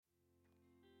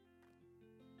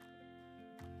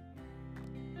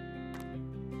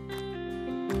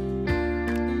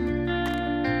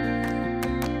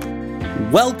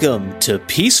Welcome to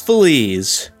Peaceful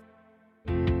Ease.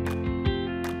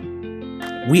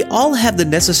 We all have the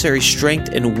necessary strength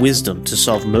and wisdom to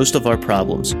solve most of our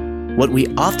problems. What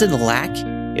we often lack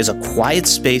is a quiet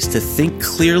space to think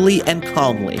clearly and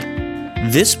calmly.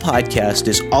 This podcast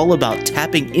is all about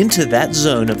tapping into that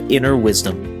zone of inner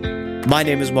wisdom. My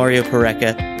name is Mario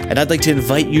Pareca, and I'd like to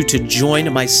invite you to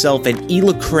join myself and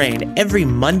Ela Crane every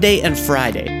Monday and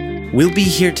Friday. We'll be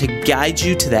here to guide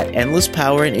you to that endless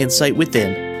power and insight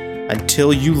within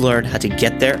until you learn how to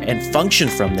get there and function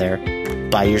from there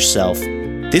by yourself.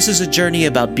 This is a journey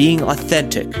about being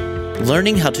authentic,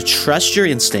 learning how to trust your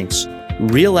instincts,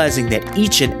 realizing that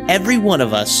each and every one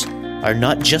of us are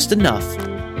not just enough,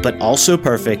 but also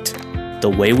perfect the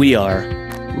way we are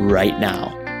right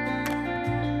now.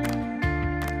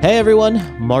 Hey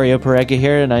everyone, Mario Pareca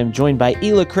here, and I'm joined by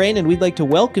Ela Crane, and we'd like to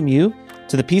welcome you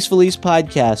to the Peaceful Ease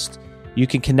Podcast. You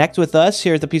can connect with us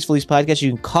here at the Peaceful Ease Podcast.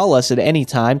 You can call us at any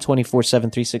time, 24/7,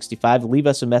 365. Leave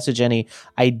us a message, any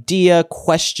idea,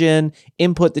 question,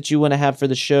 input that you want to have for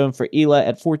the show and for Ela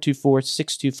at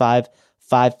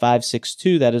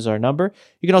 424-625-5562. That is our number.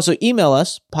 You can also email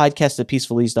us,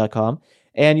 podcast@peacefulease.com,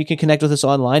 and you can connect with us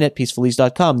online at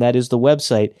peacefulease.com. That is the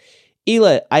website.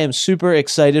 Ela, I am super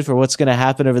excited for what's going to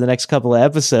happen over the next couple of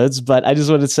episodes, but I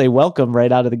just wanted to say welcome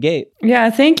right out of the gate. Yeah,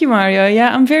 thank you, Mario.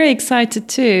 Yeah, I'm very excited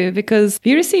too, because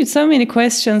we received so many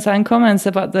questions and comments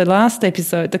about the last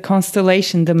episode, the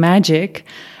constellation, the magic.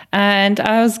 And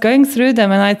I was going through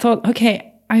them and I thought, okay,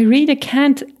 I really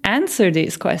can't answer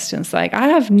these questions. Like, I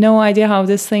have no idea how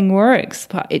this thing works,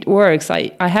 but it works.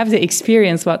 I have the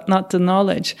experience, but not the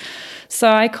knowledge. So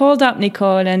I called up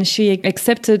Nicole and she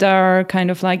accepted our kind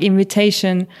of like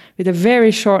invitation with a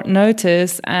very short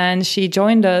notice, and she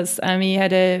joined us and we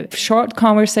had a short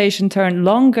conversation turned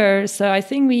longer. So I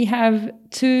think we have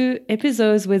 2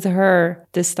 episodes with her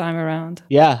this time around.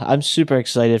 Yeah, I'm super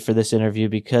excited for this interview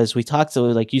because we talked,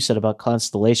 like you said, about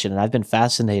constellation, and I've been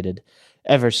fascinated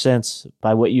ever since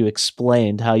by what you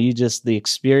explained, how you just, the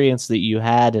experience that you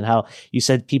had, and how you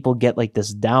said people get like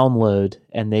this download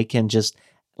and they can just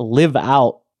live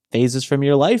out phases from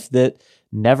your life that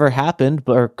never happened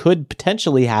or could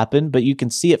potentially happen, but you can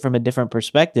see it from a different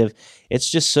perspective. It's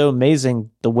just so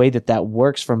amazing the way that that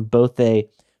works from both a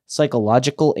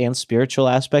psychological and spiritual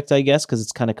aspect, I guess, because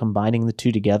it's kind of combining the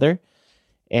two together.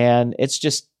 And it's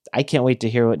just, I can't wait to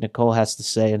hear what Nicole has to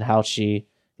say and how she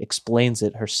explains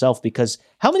it herself, because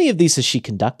how many of these has she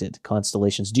conducted,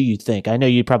 constellations, do you think? I know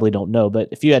you probably don't know, but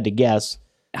if you had to guess.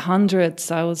 Hundreds,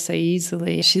 I would say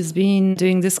easily. She's been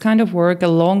doing this kind of work a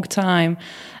long time.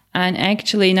 And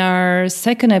actually, in our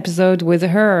second episode with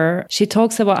her, she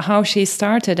talks about how she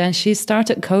started, and she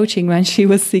started coaching when she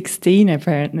was 16,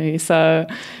 apparently. So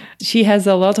she has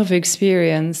a lot of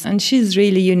experience and she's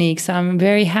really unique. So I'm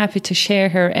very happy to share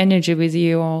her energy with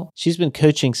you all. She's been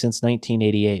coaching since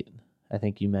 1988, I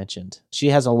think you mentioned.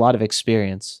 She has a lot of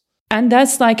experience. And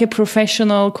that's like a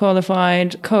professional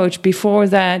qualified coach. Before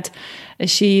that,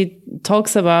 she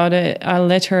talks about it. I'll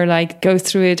let her like go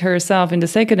through it herself in the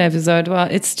second episode. Well,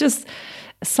 it's just,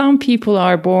 some people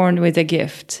are born with a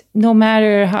gift. No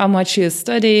matter how much you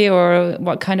study or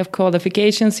what kind of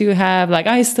qualifications you have. Like,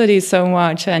 I studied so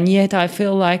much, and yet I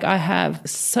feel like I have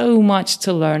so much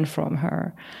to learn from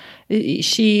her.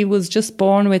 She was just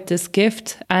born with this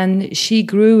gift, and she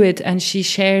grew it and she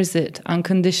shares it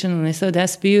unconditionally. So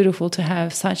that's beautiful to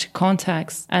have such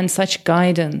contacts and such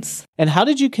guidance. And how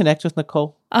did you connect with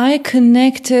Nicole? I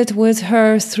connected with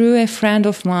her through a friend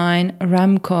of mine,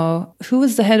 Remco, who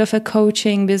was the head of a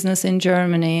coaching business in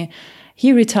Germany.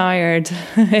 He retired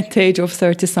at the age of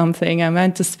 30-something and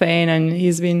went to Spain, and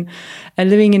he's been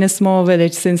living in a small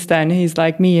village since then. He's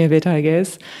like me a bit, I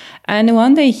guess. And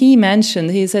one day he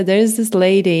said, there's this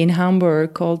lady in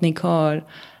Hamburg called Nicole,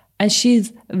 and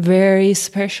she's very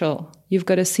special. You've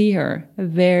got to see her.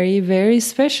 Very, very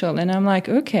special. And I'm like,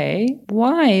 okay,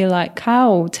 why? Like,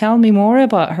 how? Tell me more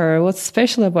about her. What's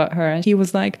special about her? And he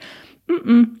was like,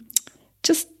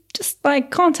 just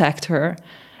like contact her.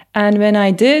 And when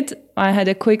I did, I had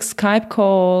a quick Skype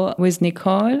call with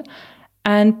Nicole,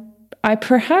 and I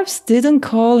perhaps didn't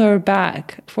call her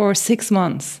back for 6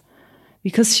 months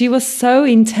because she was so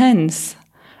intense.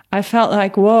 I felt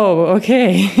like, whoa,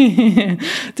 okay,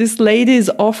 this lady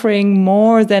is offering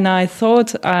more than I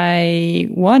thought I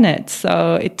wanted.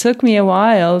 So it took me a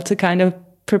while to kind of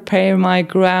prepare my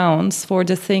grounds for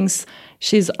the things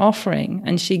she's offering,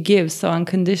 and she gives so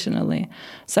unconditionally.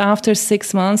 So after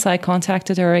 6 months, I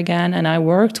contacted her again and I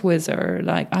worked with her,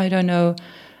 like, I don't know,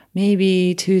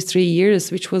 maybe 2-3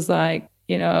 years, which was like,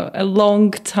 a long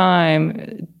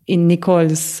time in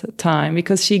Nicole's time,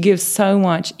 because she gives so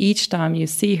much each time you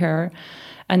see her.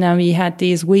 And then we had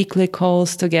these weekly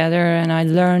calls together, and I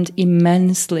learned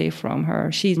immensely from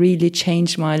her. She really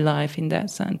changed my life in that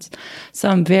sense. So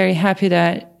I'm very happy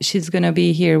that she's going to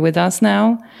be here with us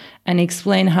now and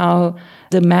explain how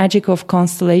the magic of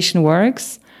constellation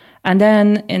works. And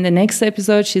then in the next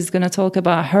episode, she's going to talk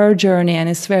about her journey, and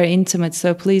it's very intimate.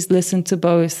 So please listen to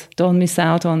both. Don't miss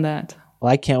out on that.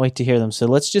 Well, I can't wait to hear them. So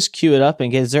let's just cue it up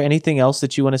and get. Is there anything else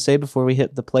that you want to say before we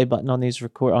hit the play button on these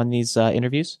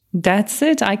interviews? That's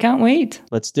it. I can't wait.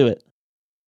 Let's do it.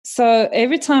 So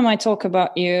every time I talk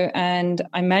about you and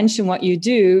I mention what you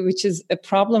do, which is a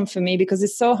problem for me because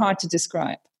it's so hard to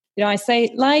describe. You know, I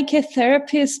say like a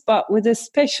therapist, but with a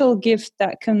special gift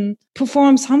that can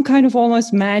perform some kind of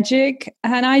almost magic.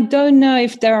 And I don't know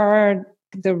if there are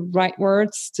the right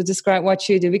words to describe what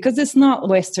you do, because it's not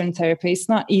Western therapy. It's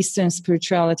not Eastern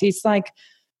spirituality.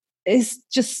 It's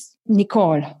just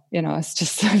Nicole, you know, it's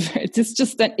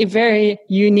just a very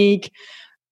unique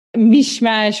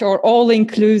mishmash or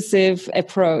all-inclusive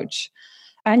approach.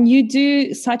 And you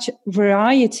do such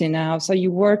variety now. So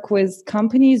you work with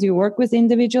companies, you work with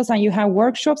individuals, and you have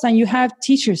workshops, and you have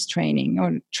teachers training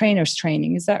or trainers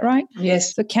training. Is that right?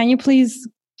 Yes. So can you please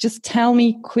just tell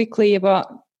me quickly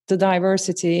about the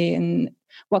diversity and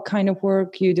what kind of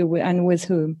work you do and with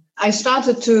whom? I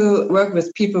started to work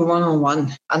with people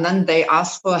one-on-one, and then they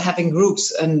asked for having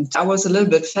groups. And I was a little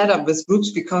bit fed up with groups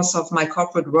because of my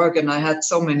corporate work, and I had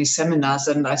so many seminars,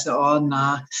 and I said, oh,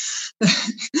 nah,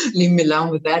 leave me alone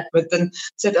with that. But then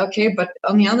said, okay, but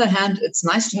on the other hand, it's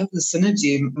nice to have the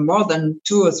synergy, more than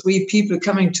 2 or 3 people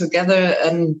coming together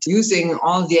and using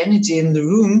all the energy in the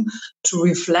room to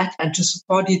reflect and to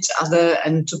support each other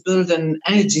and to build an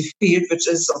energy field, which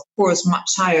is, of course,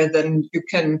 much higher than you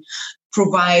can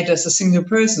provide as a single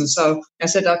person. So I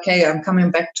said, okay, I'm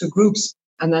coming back to groups.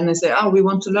 And then they say, oh, we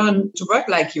want to learn to work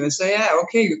like you. I say, yeah,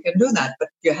 okay, you can do that, but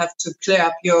you have to clear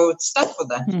up your stuff for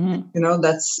that. Mm-hmm. You know,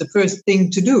 that's the first thing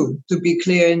to do, to be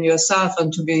clear in yourself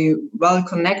and to be well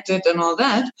connected and all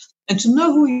that, and to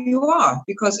know who you are.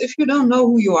 Because if you don't know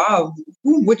who you are,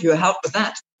 who would you help with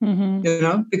that? Mm-hmm. You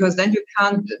know, because then you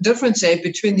can't differentiate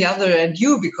between the other and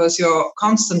you, because you're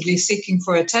constantly seeking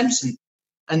for attention.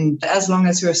 And as long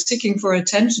as you're seeking for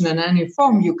attention in any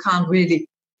form, you can't really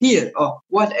heal or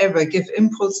whatever, give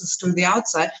impulses to the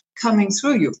outside coming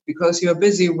through you, because you're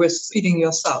busy with feeding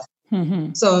yourself.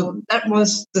 Mm-hmm. So that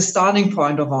was the starting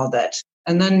point of all that.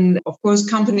 And then, of course,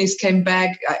 companies came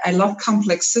back. I love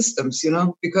complex systems, you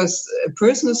know, because a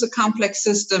person is a complex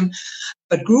system,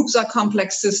 but groups are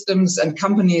complex systems and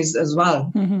companies as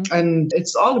well. Mm-hmm. And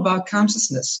it's all about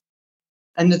consciousness.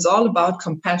 And it's all about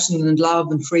compassion and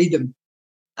love and freedom.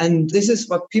 And this is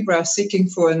what people are seeking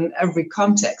for in every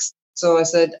context. So I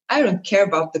said, I don't care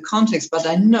about the context, but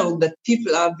I know that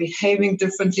people are behaving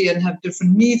differently and have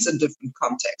different needs in different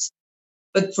contexts.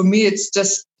 But for me, it's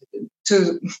just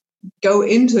to go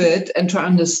into it and to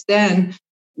understand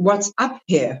what's up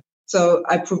here. So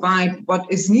I provide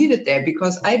what is needed there,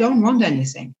 because I don't want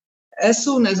anything. As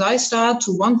soon as I start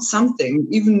to want something,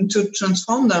 even to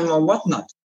transform them or whatnot,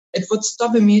 it would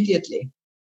stop immediately.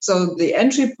 So the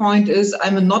entry point is,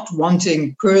 I'm a not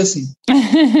wanting person.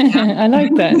 Yeah. I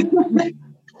like that.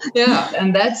 Yeah,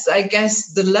 and that's, I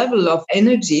guess, the level of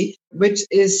energy which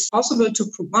is possible to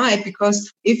provide,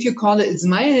 because if you call it, it's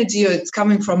my energy, or it's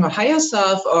coming from a higher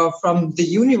self or from the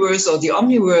universe or the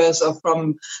omniverse or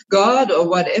from God or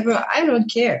whatever, I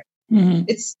don't care. Mm-hmm.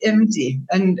 It's empty.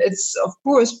 And it's, of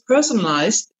course,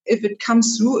 personalized if it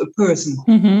comes through a person.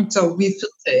 Mm-hmm. So we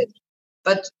filter it.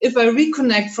 But if I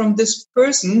reconnect from this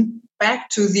person back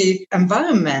to the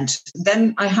environment,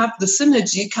 then I have the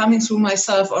synergy coming through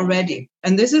myself already.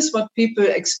 And this is what people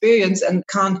experience and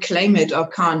can't claim it or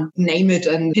can't name it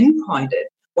and pinpoint it.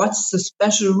 What's the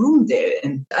special room they're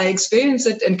in? I experience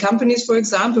it in companies, for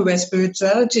example, where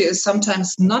spirituality is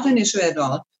sometimes not an issue at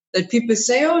all. That people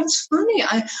say, oh, it's funny,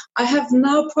 I have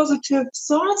now positive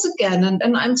thoughts again,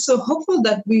 and I'm so hopeful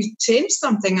that we changed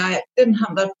something. I didn't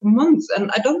have that for months,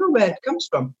 and I don't know where it comes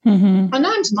from. Mm-hmm. And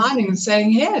I'm smiling and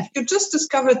saying, yeah, you just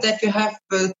discovered that you have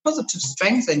positive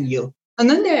strength in you. And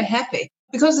then they're happy,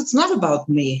 because it's not about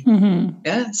me. Mm-hmm.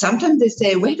 Yeah. Sometimes they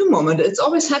say, wait a moment, it's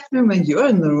always happening when you're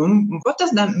in the room. What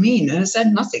does that mean? And I said,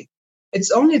 nothing.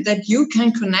 It's only that you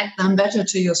can connect them better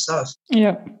to yourself.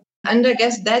 Yeah. And I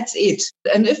guess that's it.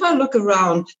 And if I look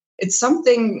around, it's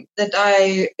something that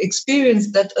I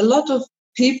experienced, that a lot of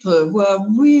people who are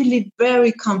really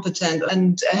very competent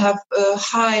and have a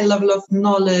high level of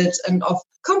knowledge and of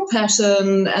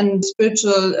compassion and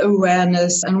spiritual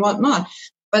awareness and whatnot.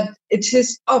 But it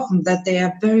is often that they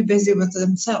are very busy with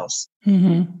themselves.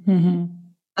 Mm-hmm. Mm-hmm.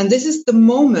 And this is the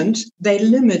moment they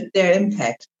limit their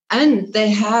impact. And they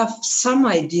have some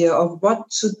idea of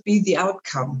what should be the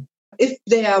outcome. If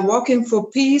they are walking for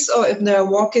peace, or if they are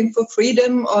walking for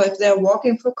freedom, or if they are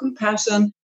walking for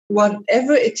compassion,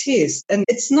 whatever it is. And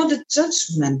it's not a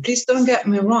judgment. Please don't get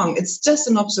me wrong. It's just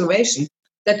an observation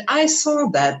that I saw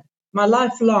that my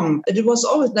life long. It was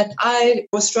always that I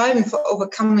was striving for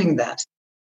overcoming that.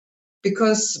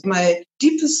 Because my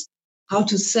deepest,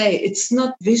 it's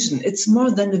not vision. It's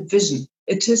more than a vision.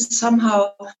 It is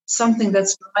somehow something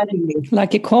that's guiding me.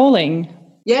 Like a calling.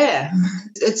 Yeah,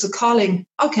 it's a calling.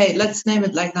 Okay, let's name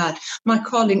it like that. My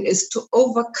calling is to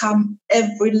overcome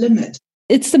every limit.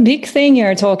 It's the big thing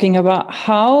you're talking about.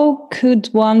 How could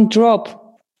one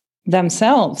drop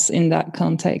themselves in that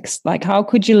context? Like, how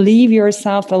could you leave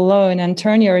yourself alone and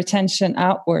turn your attention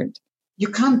outward? You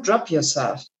can't drop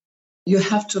yourself. You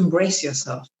have to embrace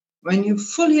yourself. When you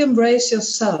fully embrace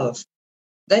yourself,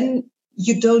 then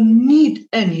you don't need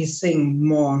anything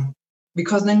more,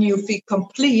 because then you feel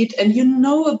complete and you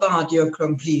know about your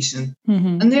completion.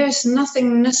 Mm-hmm. And there is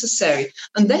nothing necessary.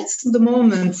 And that's the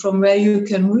moment from where you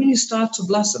can really start to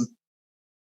blossom.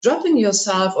 Dropping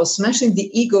yourself or smashing the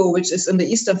ego, which is in the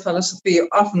Eastern philosophy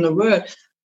often a word,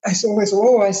 I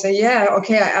say, yeah,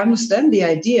 okay, I understand the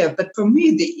idea. But for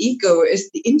me, the ego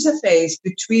is the interface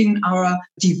between our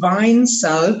divine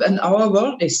self and our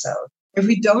worldly self. If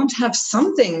we don't have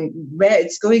something where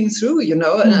it's going through, and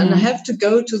I have to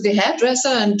go to the hairdresser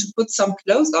and to put some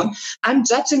clothes on, I'm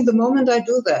judging the moment I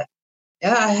do that.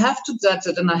 Yeah, I have to judge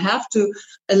it, and I have to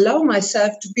allow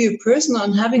myself to be a person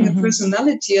and having a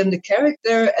personality and a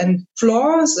character and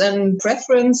flaws and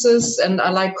preferences. And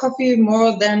I like coffee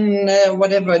more than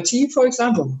tea, for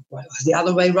example. Well, the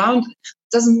other way around,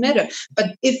 doesn't matter.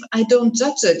 But if I don't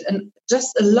judge it and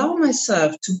just allow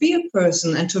myself to be a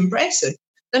person and to embrace it,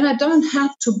 then I don't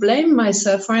have to blame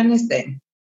myself for anything.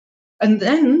 And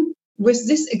then with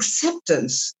this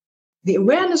acceptance, the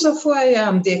awareness of who I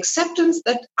am, the acceptance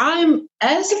that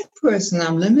as a person,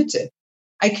 I'm limited.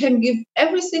 I can give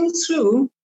everything through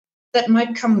that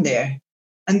might come there.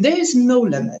 And there is no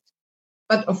limit.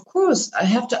 But of course, I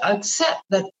have to accept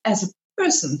that as a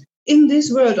person in this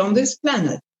world, on this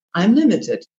planet, I'm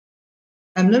limited.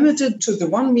 I'm limited to the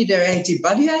 1.80 meter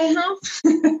body I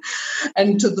have,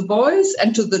 and to the voice,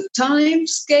 and to the time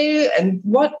scale, and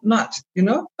whatnot,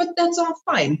 But that's all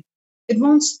fine. It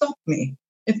won't stop me.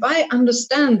 If I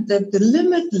understand that the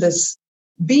limitless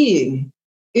being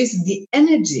is the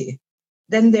energy,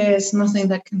 then there is nothing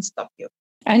that can stop you.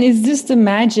 And is this the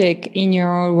magic in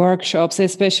your workshops,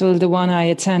 especially the one I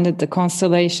attended, the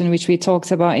Constellation, which we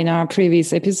talked about in our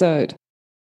previous episode?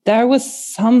 There was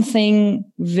something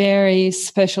very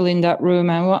special in that room,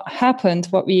 and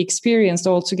what we experienced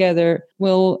all together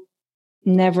will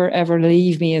never, ever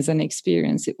leave me as an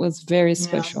experience. It was very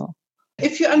special.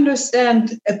 If you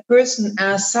understand a person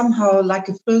as somehow like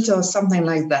a filter or something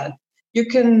like that, you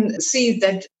can see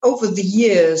that over the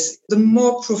years, the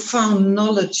more profound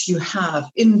knowledge you have,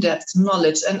 in-depth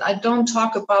knowledge, and I don't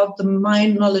talk about the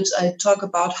mind knowledge, I talk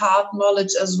about heart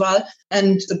knowledge as well,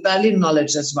 and the belly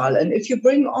knowledge as well. And if you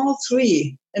bring all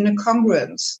three in a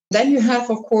congruence, then you have,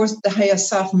 of course, the higher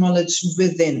self knowledge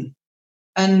within.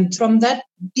 And from that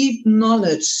deep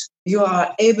knowledge, you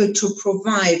are able to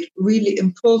provide really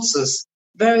impulses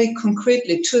very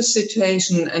concretely to a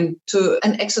situation and to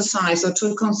an exercise or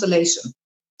to a constellation.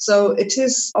 So it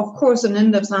is, of course, an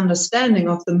in-depth understanding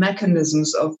of the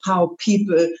mechanisms of how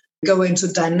people go into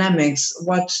dynamics.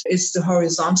 What is the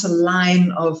horizontal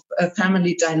line of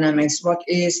family dynamics? What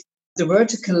is the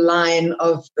vertical line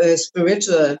of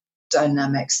spiritual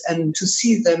dynamics? And to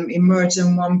see them emerge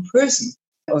in one person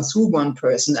or through one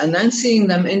person, and then seeing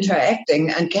them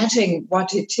interacting and getting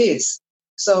what it is.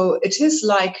 So it is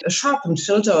like a sharpened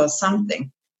filter or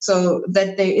something. So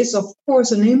that there is, of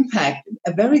course, an impact,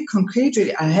 a very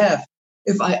concretely I have.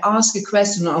 If I ask a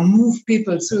question or move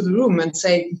people through the room and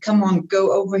say, come on,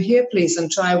 go over here, please, and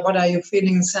try what are you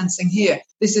feeling and sensing here?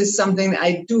 This is something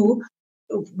I do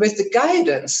with the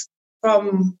guidance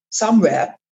from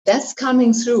somewhere. That's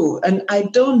coming through, and I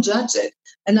don't judge it.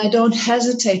 And I don't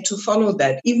hesitate to follow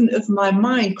that, even if my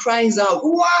mind cries out,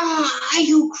 wow, are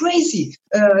you crazy?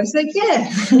 I say,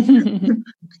 yeah,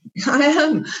 I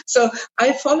am. So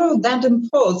I follow that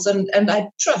impulse, and I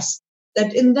trust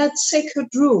that in that sacred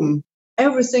room,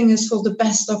 everything is for the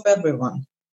best of everyone.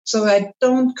 So I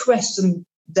don't question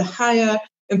the higher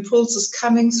impulses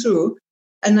coming through,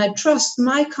 and I trust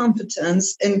my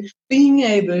competence in being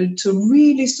able to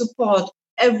really support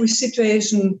every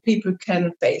situation people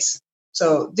can face.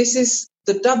 So this is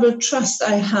the double trust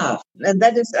I have. And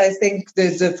that is, I think,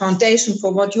 the foundation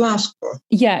for what you asked for.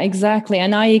 Yeah, exactly.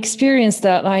 And I experienced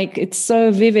that, like, it's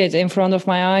so vivid in front of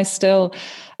my eyes still.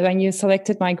 when you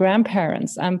selected my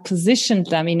grandparents and positioned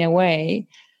them in a way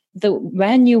that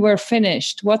when you were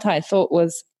finished, what I thought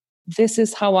was, this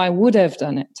is how I would have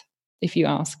done it, if you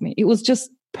ask me. It was just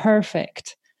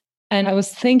perfect. And I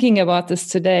was thinking about this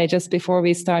today, just before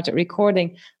we started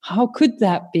recording. How could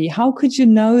that be? How could you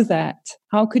know that?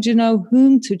 How could you know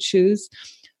whom to choose,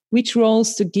 which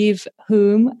roles to give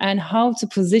whom, and how to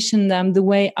position them the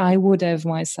way I would have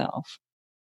myself?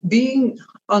 Being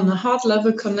on a heart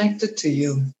level connected to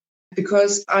you,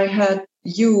 because I had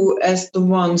you as the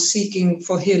one seeking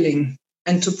for healing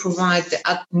and to provide the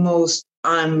utmost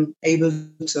I'm able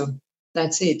to.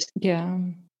 That's it. Yeah.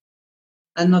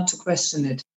 And not to question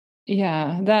it.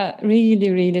 Yeah, that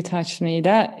really, really touched me.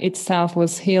 That itself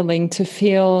was healing, to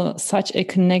feel such a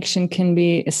connection can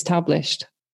be established.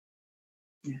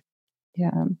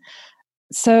 Yeah.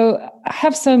 So I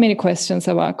have so many questions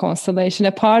about constellation.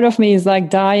 A part of me is like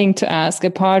dying to ask.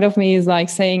 A part of me is like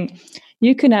saying,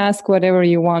 you can ask whatever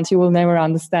you want. You will never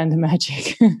understand the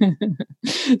magic.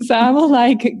 So I will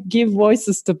like give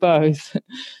voices to both.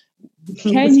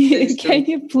 Can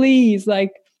you please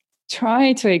like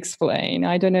try to explain?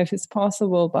 I don't know if it's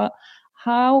possible, but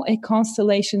how a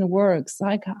constellation works.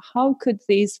 Like, how could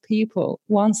these people,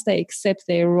 once they accept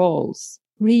their roles,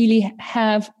 really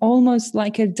have almost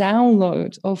like a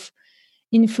download of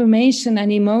information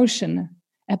and emotion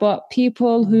about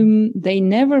people whom they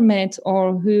never met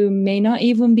or who may not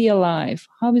even be alive?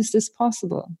 How is this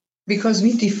possible? Because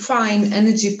we define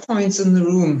energy points in the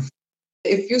room.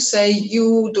 If you say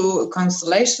you do a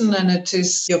constellation and it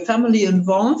is your family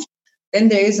involved, then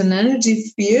there is an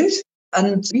energy field,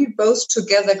 and we both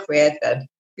together create that.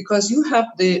 Because you have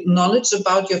the knowledge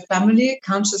about your family,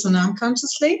 conscious and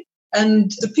unconsciously,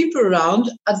 and the people around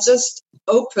are just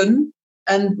open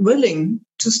and willing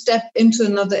to step into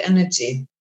another energy.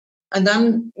 And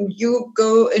then you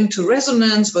go into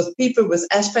resonance with people, with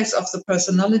aspects of the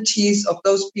personalities of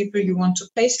those people you want to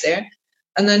place there.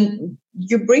 And then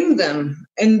you bring them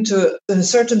into a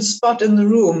certain spot in the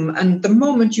room. And the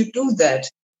moment you do that,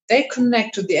 they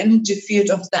connect to the energy field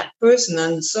of that person.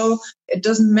 And so it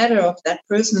doesn't matter if that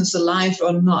person is alive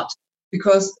or not,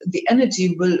 because the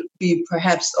energy will be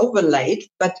perhaps overlaid,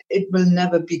 but it will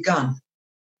never be gone.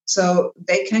 So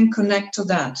they can connect to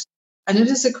that. And it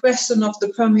is a question of the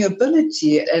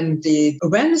permeability and the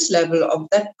awareness level of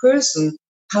that person.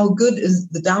 How good is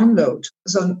the download?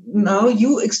 So now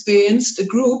you experienced a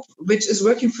group which is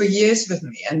working for years with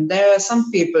me. And there are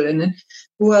some people in it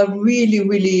who are really,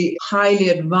 really highly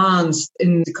advanced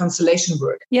in the constellation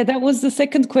work. Yeah, that was the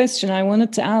second question I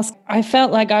wanted to ask. I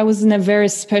felt like I was in a very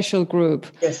special group.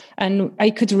 Yes. And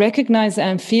I could recognize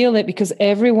and feel it because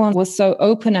everyone was so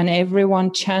open and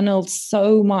everyone channeled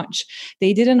so much.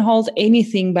 They didn't hold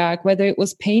anything back, whether it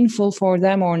was painful for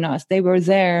them or not. They were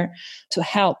there to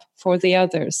help for the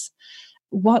others.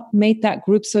 What made that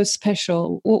group so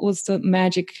special? What was the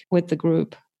magic with the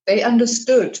group? They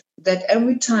understood that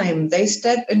every time they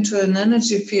step into an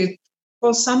energy field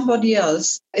for somebody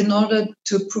else in order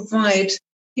to provide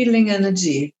healing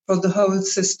energy for the whole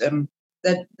system,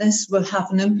 that this will have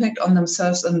an impact on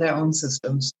themselves and their own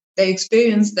systems. They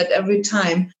experience that every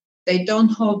time they don't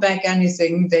hold back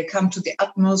anything, they come to the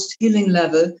utmost healing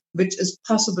level, which is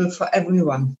possible for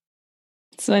everyone.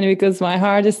 It's funny because my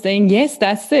heart is saying, yes,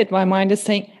 that's it. My mind is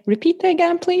saying, repeat that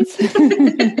again, please.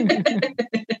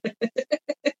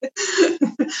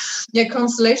 Yeah,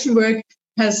 constellation work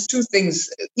has two things.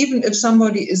 Even if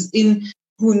somebody is in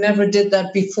who never did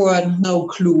that before and no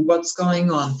clue what's going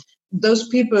on, those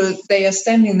people, they are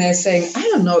standing there saying, I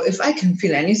don't know if I can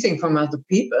feel anything from other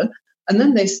people. And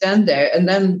then they stand there. And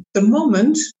then the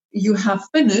moment you have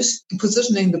finished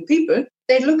positioning the people,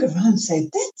 they look around and say,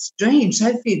 that's strange.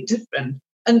 I feel different.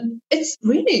 And it's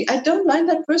really, I don't like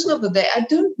that person over there. I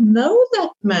don't know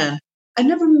that man. I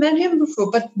never met him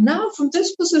before, but now from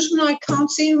this position, I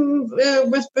can't see him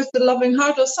with the loving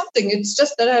heart or something. It's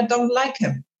just that I don't like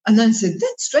him. And then I said,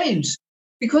 that's strange,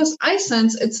 because I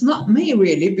sense it's not me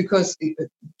really, because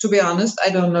to be honest, I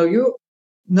don't know you,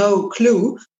 no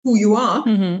clue who you are.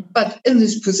 Mm-hmm. But in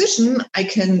this position, I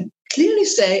can clearly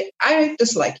say, I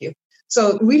dislike you.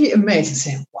 So really amazing,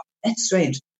 saying, wow, that's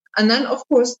strange. And then, of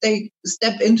course, they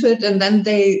step into it and then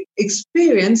they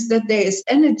experience that there is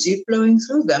energy flowing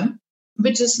through them,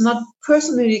 which is not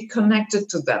personally connected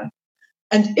to them.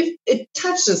 And if it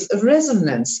touches a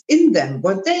resonance in them,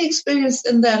 what they experienced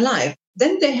in their life,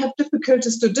 then they have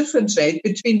difficulties to differentiate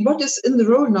between what is in the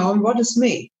role now and what is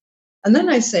me. And then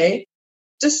I say,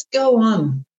 just go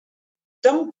on.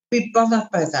 Don't be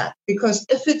bothered by that, because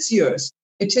if it's yours,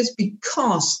 it is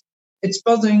because It's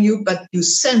bothering you, but you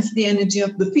sense the energy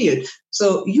of the field.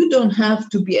 So you don't have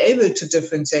to be able to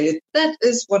differentiate it. That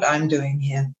is what I'm doing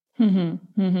here.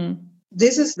 Mm-hmm. Mm-hmm.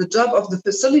 This is the job of the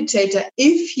facilitator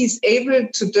if he's able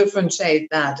to differentiate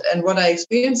that. And what I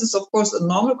experience is, of course, a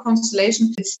normal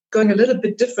constellation. It's going a little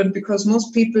bit different because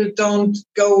most people don't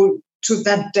go to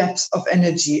that depth of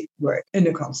energy work in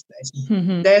a constellation.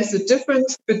 Mm-hmm. There's a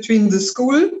difference between the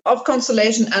school of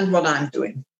constellation and what I'm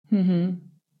doing. Mm-hmm.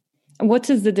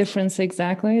 What is the difference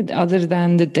exactly, other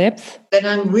than the depth? That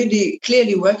I'm really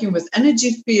clearly working with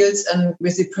energy fields and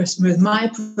with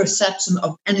my perception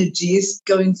of energies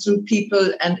going through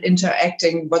people and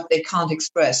interacting what they can't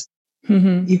express,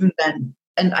 even then.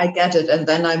 And I get it, and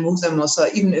then I move them also.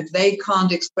 Even if they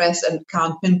can't express and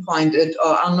can't pinpoint it or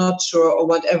are not sure or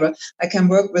whatever, I can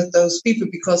work with those people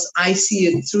because I see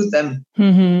it through them.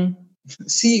 Mm-hmm.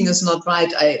 Seeing is not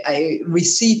right. I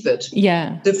receive it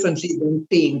differently than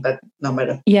seeing, but no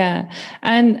matter. Yeah.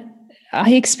 And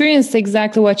I experienced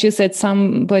exactly what you said.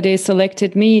 Somebody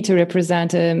selected me to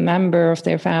represent a member of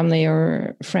their family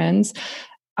or friends.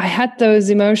 I had those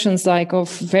emotions like of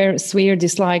very severe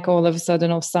dislike all of a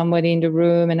sudden of somebody in the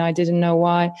room, and I didn't know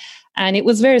why. And it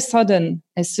was very sudden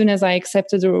as soon as I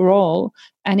accepted the role.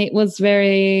 And it was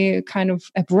very kind of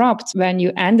abrupt when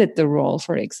you ended the role,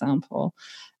 for example.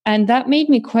 And that made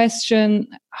me question,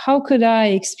 how could I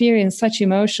experience such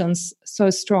emotions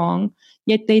so strong,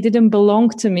 yet they didn't belong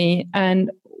to me? And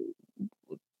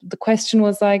the question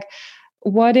was like,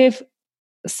 what if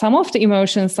some of the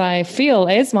emotions I feel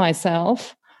as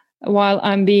myself, while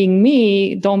I'm being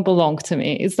me, don't belong to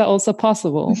me? Is that also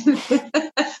possible?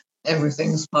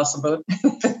 Everything is possible.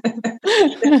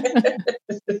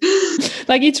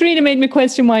 Like, it really made me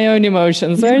question my own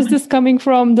emotions. Where is this coming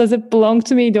from? Does it belong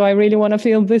to me? Do I really want to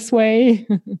feel this way?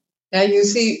 Yeah, you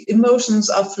see, emotions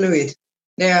are fluid.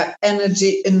 They are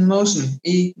energy in motion,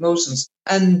 emotions.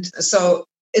 And so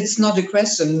it's not a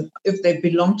question if they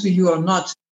belong to you or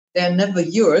not. They're never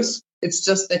yours. It's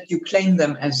just that you claim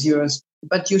them as yours,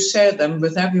 but you share them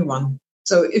with everyone.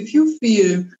 So if you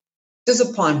feel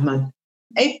disappointment,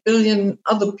 8 billion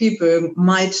other people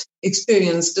might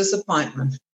experience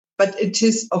disappointment. But it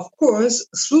is, of course,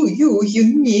 through you,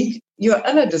 unique, your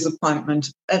other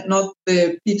disappointment, and not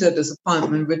the Peter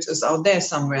disappointment, which is out there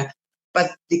somewhere.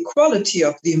 But the quality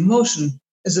of the emotion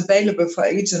is available for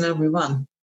each and every one.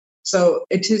 So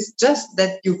it is just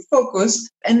that you focus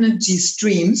energy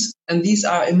streams, and these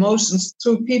are emotions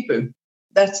through people.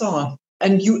 That's all.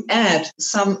 And you add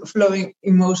some flowing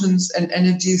emotions and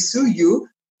energies through you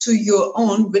to your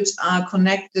own, which are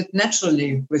connected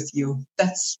naturally with you.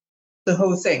 That's the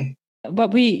whole thing.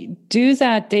 But we do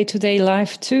that day-to-day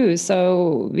life too.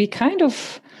 So we kind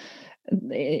of,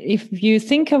 if you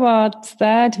think about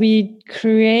that, we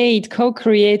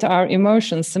co-create our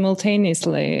emotions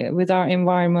simultaneously with our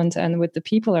environment and with the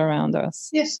people around us.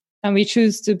 Yes. And we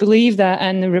choose to believe that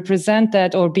and represent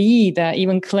that or be that,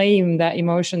 even claim that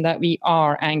emotion that we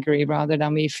are angry rather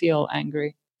than we feel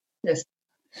angry. Yes.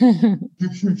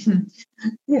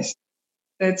 Yes,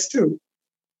 that's true.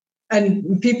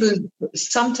 And people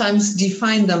sometimes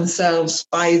define themselves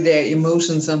by their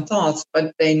emotions and thoughts,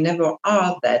 but they never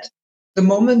are that. The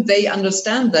moment they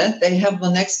understand that, they have the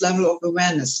next level of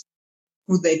awareness,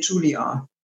 who they truly are.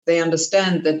 They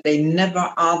understand that they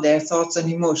never are their thoughts and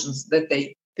emotions, that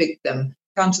they pick them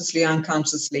consciously,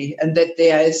 unconsciously, and that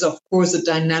there is, of course, a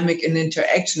dynamic in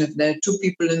interaction. If there are two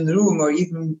people in the room, or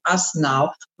even us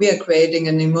now, we are creating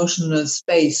an emotional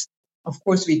space. Of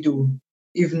course we do.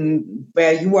 Even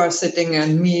where you are sitting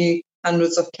and me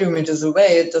hundreds of kilometers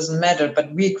away, it doesn't matter,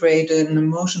 but we create an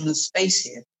emotional space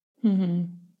here. Mm-hmm.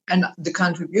 And the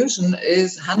contribution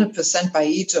is 100% by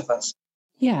each of us.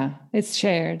 Yeah, it's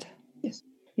shared. Yes.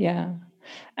 Yeah.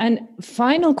 And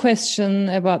final question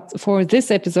for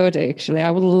this episode, actually, I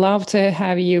would love to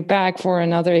have you back for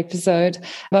another episode.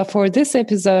 But for this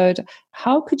episode,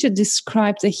 how could you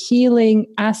describe the healing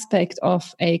aspect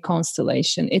of a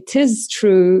constellation? It is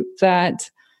true that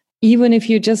even if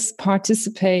you just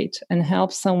participate and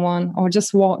help someone or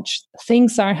just watch,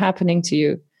 things are happening to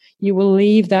you. You will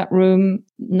leave that room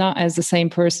not as the same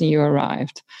person you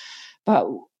arrived. But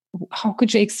how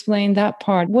could you explain that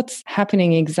part? What's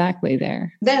happening exactly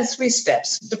there? There are 3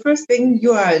 steps. The first thing,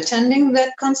 you are attending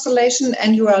that constellation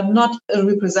and you are not a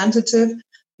representative.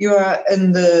 You are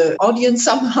in the audience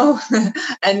somehow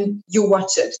and you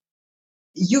watch it.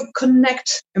 You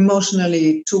connect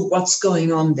emotionally to what's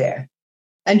going on there.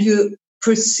 And you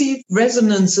perceive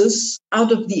resonances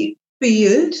out of the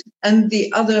field and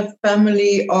the other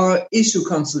family or issue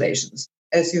constellations.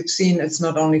 As you've seen, it's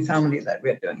not only family that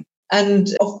we're doing. And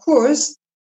of course,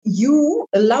 you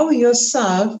allow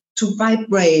yourself to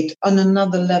vibrate on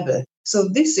another level. So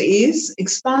this is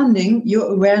expanding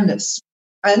your awareness.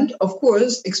 And of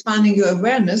course, expanding your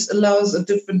awareness allows a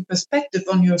different perspective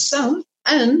on yourself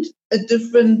and a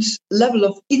different level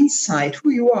of insight,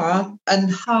 who you are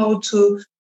and how to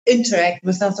interact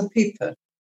with other people.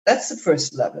 That's the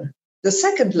first level. The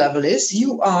second level is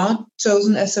you are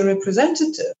chosen as a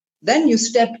representative. Then you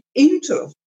step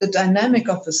into the dynamic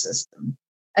of the system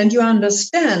and you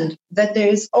understand that there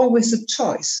is always a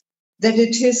choice, that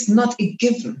it is not a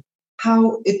given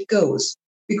how it goes.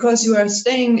 Because you are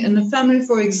staying in a family,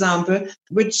 for example,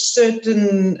 which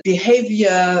certain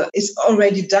behavior is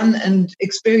already done and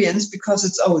experienced because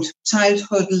it's old.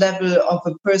 Childhood level of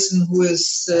a person who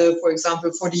is, for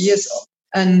example, 40 years old.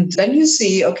 And then you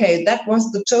see, okay, that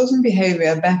was the chosen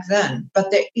behavior back then.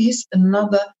 But there is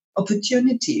another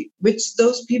opportunity, which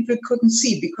those people couldn't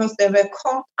see because they were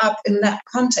caught up in that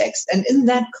context. And in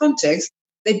that context,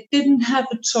 they didn't have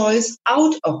a choice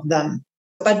out of them.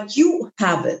 But you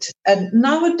have it. And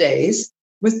nowadays,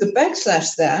 with the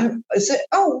backslash there, I say,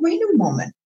 oh, wait a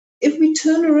moment. If we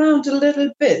turn around a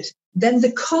little bit, then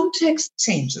the context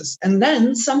changes and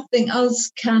then something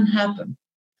else can happen.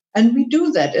 And we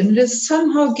do that. And it is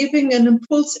somehow giving an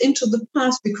impulse into the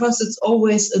past because it's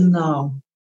always a now.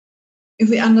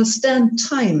 If we understand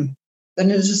time,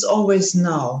 then it is always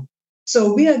now.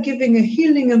 So we are giving a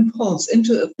healing impulse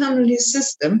into a family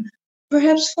system,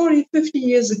 perhaps 40, 50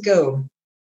 years ago.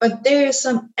 But there is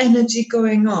some energy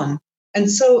going on.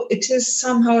 And so it is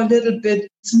somehow a little bit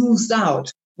smoothed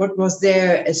out what was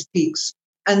there as peaks.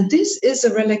 And this is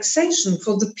a relaxation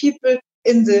for the people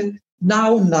in the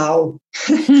now,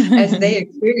 as they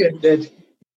experienced it.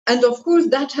 And of course,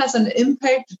 that has an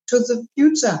impact to the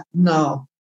future now.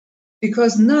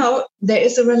 Because now there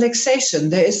is a relaxation.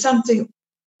 There is something,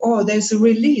 or there's a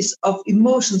release of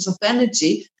emotions, of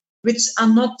energy, which are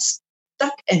not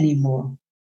stuck anymore.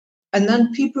 And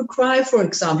then people cry, for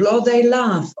example, or they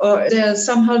laugh, or they're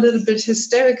somehow a little bit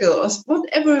hysterical, or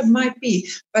whatever it might be.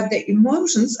 But the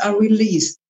emotions are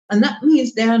released. And that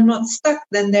means they are not stuck.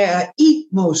 Then there are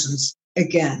emotions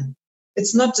again.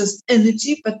 It's not just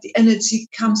energy, but the energy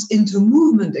comes into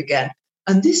movement again.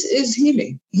 And this is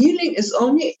healing. Healing is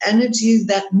only energy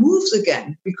that moves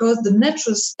again, because the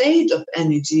natural state of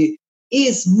energy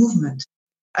is movement.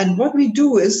 And what we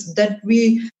do is that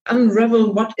we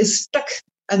unravel what is stuck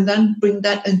and then bring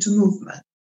that into movement.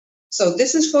 So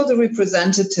this is for the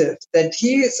representative, that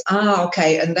he is,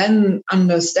 okay, and then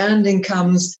understanding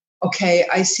comes, okay,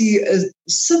 I see a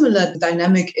similar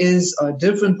dynamic is, or a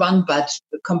different one, but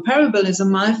comparable is in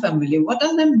my family. What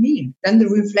does that mean? Then the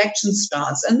reflection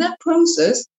starts. And that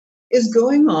process is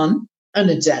going on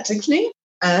energetically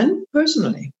and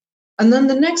personally. And then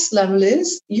the next level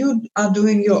is you are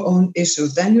doing your own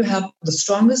issues. Then you have the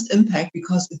strongest impact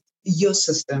because it's your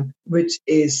system, which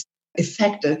is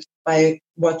affected by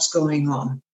what's going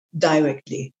on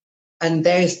directly. And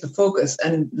there is the focus.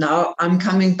 And now I'm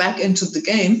coming back into the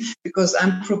game because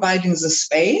I'm providing the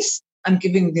space, I'm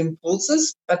giving the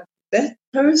impulses, but that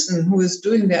person who is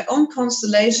doing their own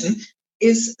constellation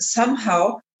is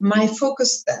somehow my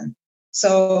focus then.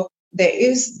 So there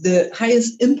is the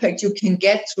highest impact you can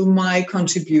get through my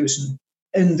contribution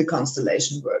in the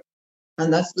constellation work.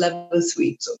 And that's level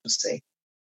 3, so to say.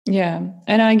 Yeah.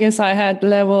 And I guess I had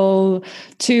level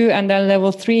 2 and then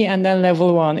level 3 and then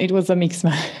level 1. It was a mix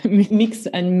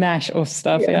and mash of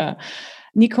stuff. Yeah.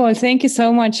 Nicole, thank you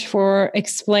so much for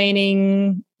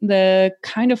explaining the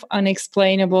kind of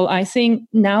unexplainable. I think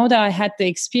now that I had the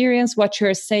experience, what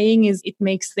you're saying is it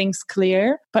makes things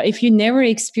clear. But if you never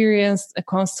experienced a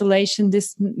constellation,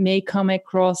 this may come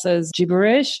across as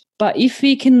gibberish. But if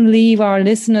we can leave our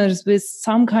listeners with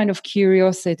some kind of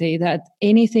curiosity that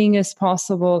anything is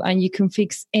possible and you can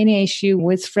fix any issue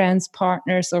with friends,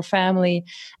 partners, or family,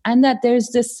 and that there's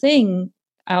this thing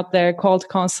out there called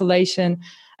constellation.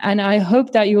 And I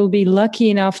hope that you will be lucky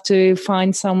enough to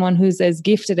find someone who's as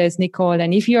gifted as Nicole.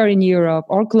 And if you are in Europe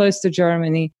or close to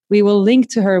Germany, we will link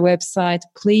to her website.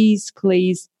 Please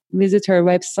visit her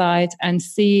website and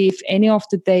see if any of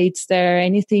the dates there,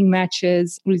 anything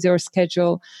matches with your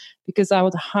schedule, because I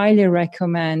would highly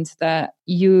recommend that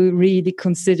you really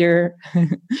consider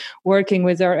working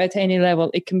with her at any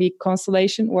level. It can be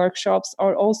constellation workshops,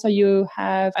 or also you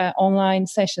have online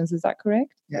sessions. Is that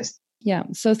correct? Yes. Yeah.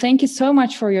 So thank you so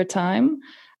much for your time.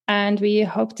 And we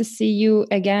hope to see you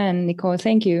again, Nicole.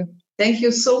 Thank you. Thank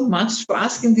you so much for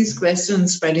asking these questions and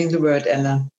spreading the word,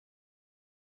 Ella.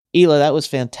 Ela, that was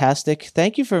fantastic.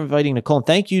 Thank you for inviting Nicole. And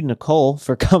thank you, Nicole,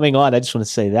 for coming on. I just want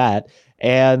to say that.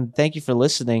 And thank you for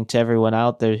listening to everyone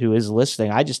out there who is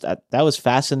listening. That was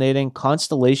fascinating.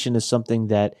 Constellation is something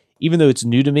that, even though it's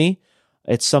new to me,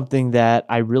 it's something that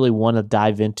I really want to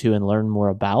dive into and learn more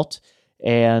about.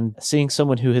 And seeing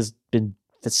someone who has been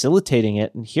facilitating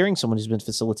it and hearing someone who's been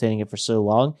facilitating it for so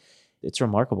long, it's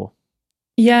remarkable.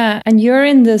 Yeah, and you're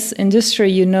in this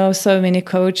industry, you know so many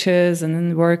coaches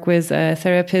and work with a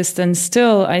therapist, and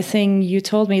still, I think you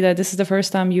told me that this is the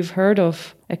first time you've heard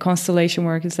of a constellation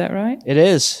work. Is that right? It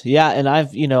is. Yeah, and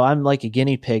I'm like a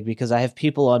guinea pig because I have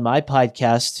people on my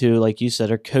podcast who, like you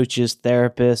said, are coaches,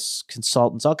 therapists,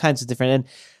 consultants, all kinds of different, and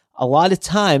a lot of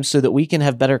times, so that we can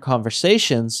have better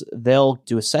conversations, they'll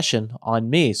do a session on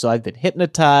me. So I've been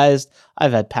hypnotized.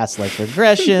 I've had past life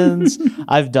regressions.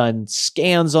 I've done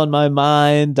scans on my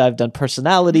mind. I've done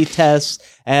personality tests.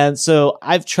 And so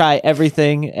I've tried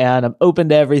everything and I'm open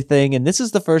to everything. And this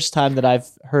is the first time that I've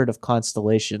heard of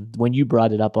constellation when you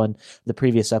brought it up on the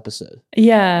previous episode.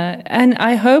 Yeah. And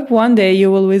I hope one day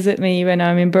you will visit me when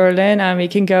I'm in Berlin and we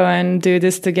can go and do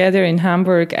this together in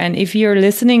Hamburg. And if you're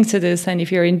listening to this and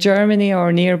if you're in Germany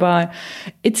or nearby,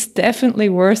 it's definitely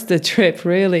worth the trip,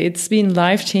 really. It's been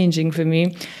life-changing for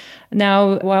me.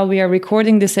 Now, while we are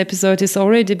recording this episode, it's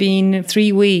already been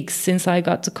 3 weeks since I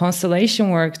got the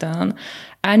constellation work done.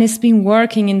 And it's been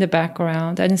working in the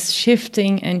background and it's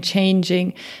shifting and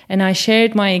changing. And I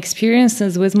shared my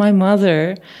experiences with my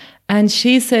mother. And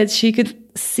she said she could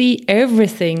see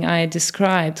everything I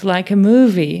described like a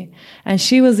movie. And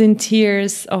she was in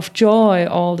tears of joy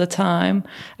all the time.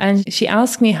 And she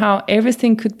asked me how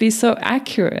everything could be so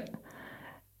accurate.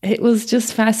 It was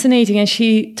just fascinating. And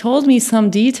she told me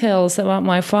some details about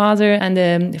my father and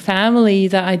the family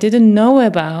that I didn't know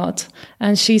about.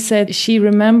 And she said she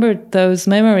remembered those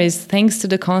memories thanks to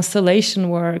the constellation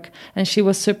work. And she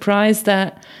was surprised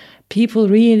that people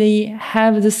really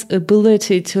have this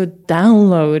ability to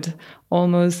download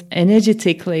almost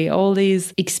energetically all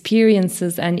these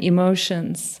experiences and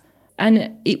emotions.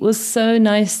 And it was so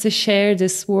nice to share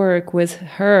this work with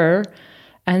her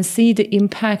and see the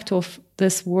impact of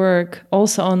this work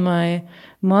also on my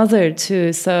mother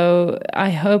too. So I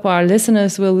hope our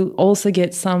listeners will also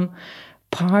get some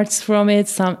parts from it,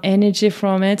 some energy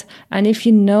from it. And if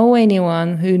you know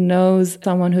anyone who knows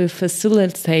someone who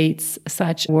facilitates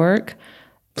such work,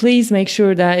 please make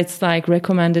sure that it's like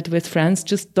recommended with friends.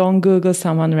 Just don't Google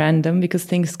someone random because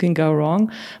things can go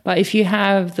wrong. But if you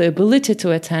have the ability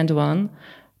to attend one,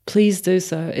 please do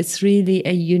so. It's really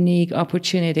a unique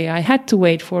opportunity. I had to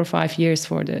wait 4 or 5 years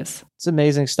for this. It's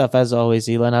amazing stuff as always,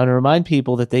 Ela. And I want to remind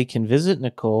people that they can visit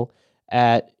Nicole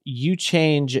at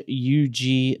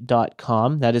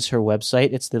uchangeug.com. That is her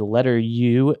website. It's the letter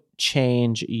U,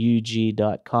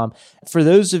 changeug.com. For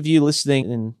those of you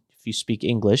listening, and if you speak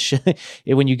English,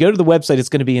 when you go to the website, it's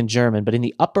going to be in German, but in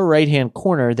the upper right-hand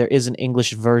corner, there is an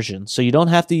English version. So you don't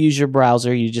have to use your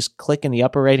browser. You just click in the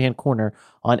upper right-hand corner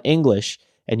on English,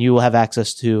 and you will have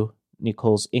access to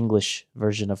Nicole's English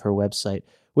version of her website,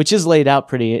 which is laid out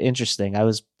pretty interesting. I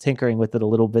was tinkering with it a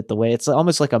little bit, the way it's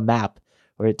almost like a map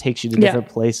where it takes you to different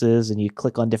places and you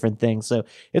click on different things. So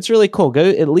it's really cool. Go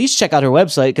at least check out her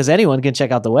website because anyone can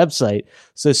check out the website.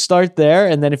 So start there.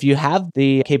 And then if you have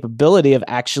the capability of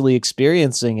actually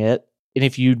experiencing it, and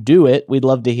if you do it, we'd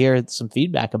love to hear some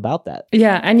feedback about that.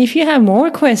 Yeah. And if you have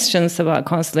more questions about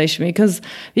constellation, because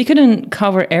we couldn't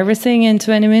cover everything in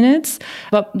 20 minutes,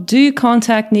 but do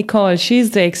contact Nicole.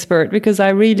 She's the expert because I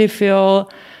really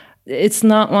feel it's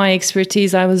not my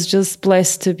expertise. I was just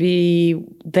blessed to be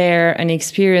there and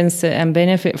experience it and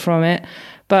benefit from it.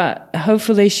 But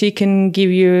hopefully she can give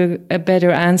you a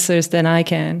better answers than I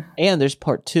can. And there's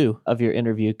part 2 of your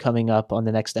interview coming up on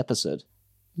the next episode.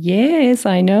 Yes,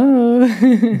 I know.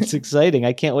 It's exciting.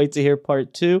 I can't wait to hear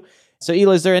part 2. So,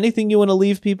 Ela, is there anything you want to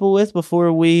leave people with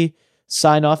before we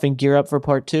sign off and gear up for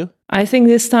part 2? I think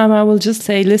this time I will just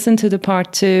say, listen to the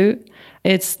part 2.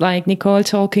 It's like Nicole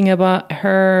talking about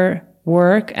her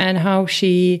work and how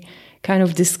she kind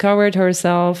of discovered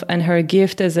herself and her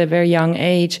gift at a very young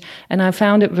age. And I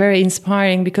found it very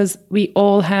inspiring because we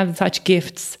all have such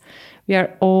gifts. We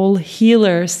are all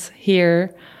healers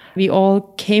here. We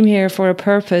all came here for a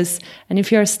purpose. And if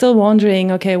you're still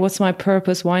wondering, okay, what's my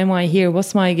purpose? Why am I here?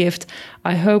 What's my gift?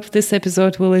 I hope this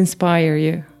episode will inspire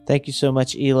you. Thank you so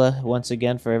much, Ela, once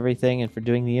again for everything and for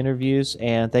doing the interviews.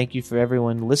 And thank you for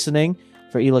everyone listening.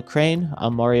 For Ela Crane,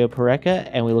 I'm Mario Pareca,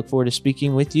 and we look forward to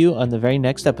speaking with you on the very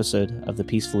next episode of the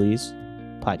Peaceful Ease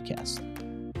podcast.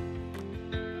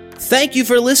 Thank you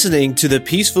for listening to the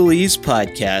Peaceful Ease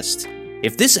podcast.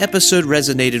 If this episode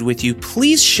resonated with you,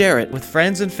 please share it with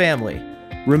friends and family.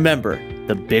 Remember,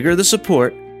 the bigger the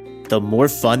support, the more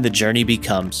fun the journey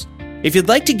becomes. If you'd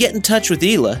like to get in touch with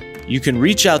Ela, you can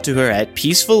reach out to her at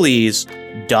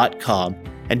peacefulease.com.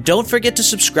 And don't forget to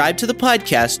subscribe to the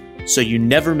podcast so you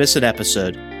never miss an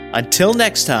episode. Until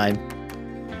next time,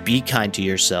 be kind to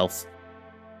yourself.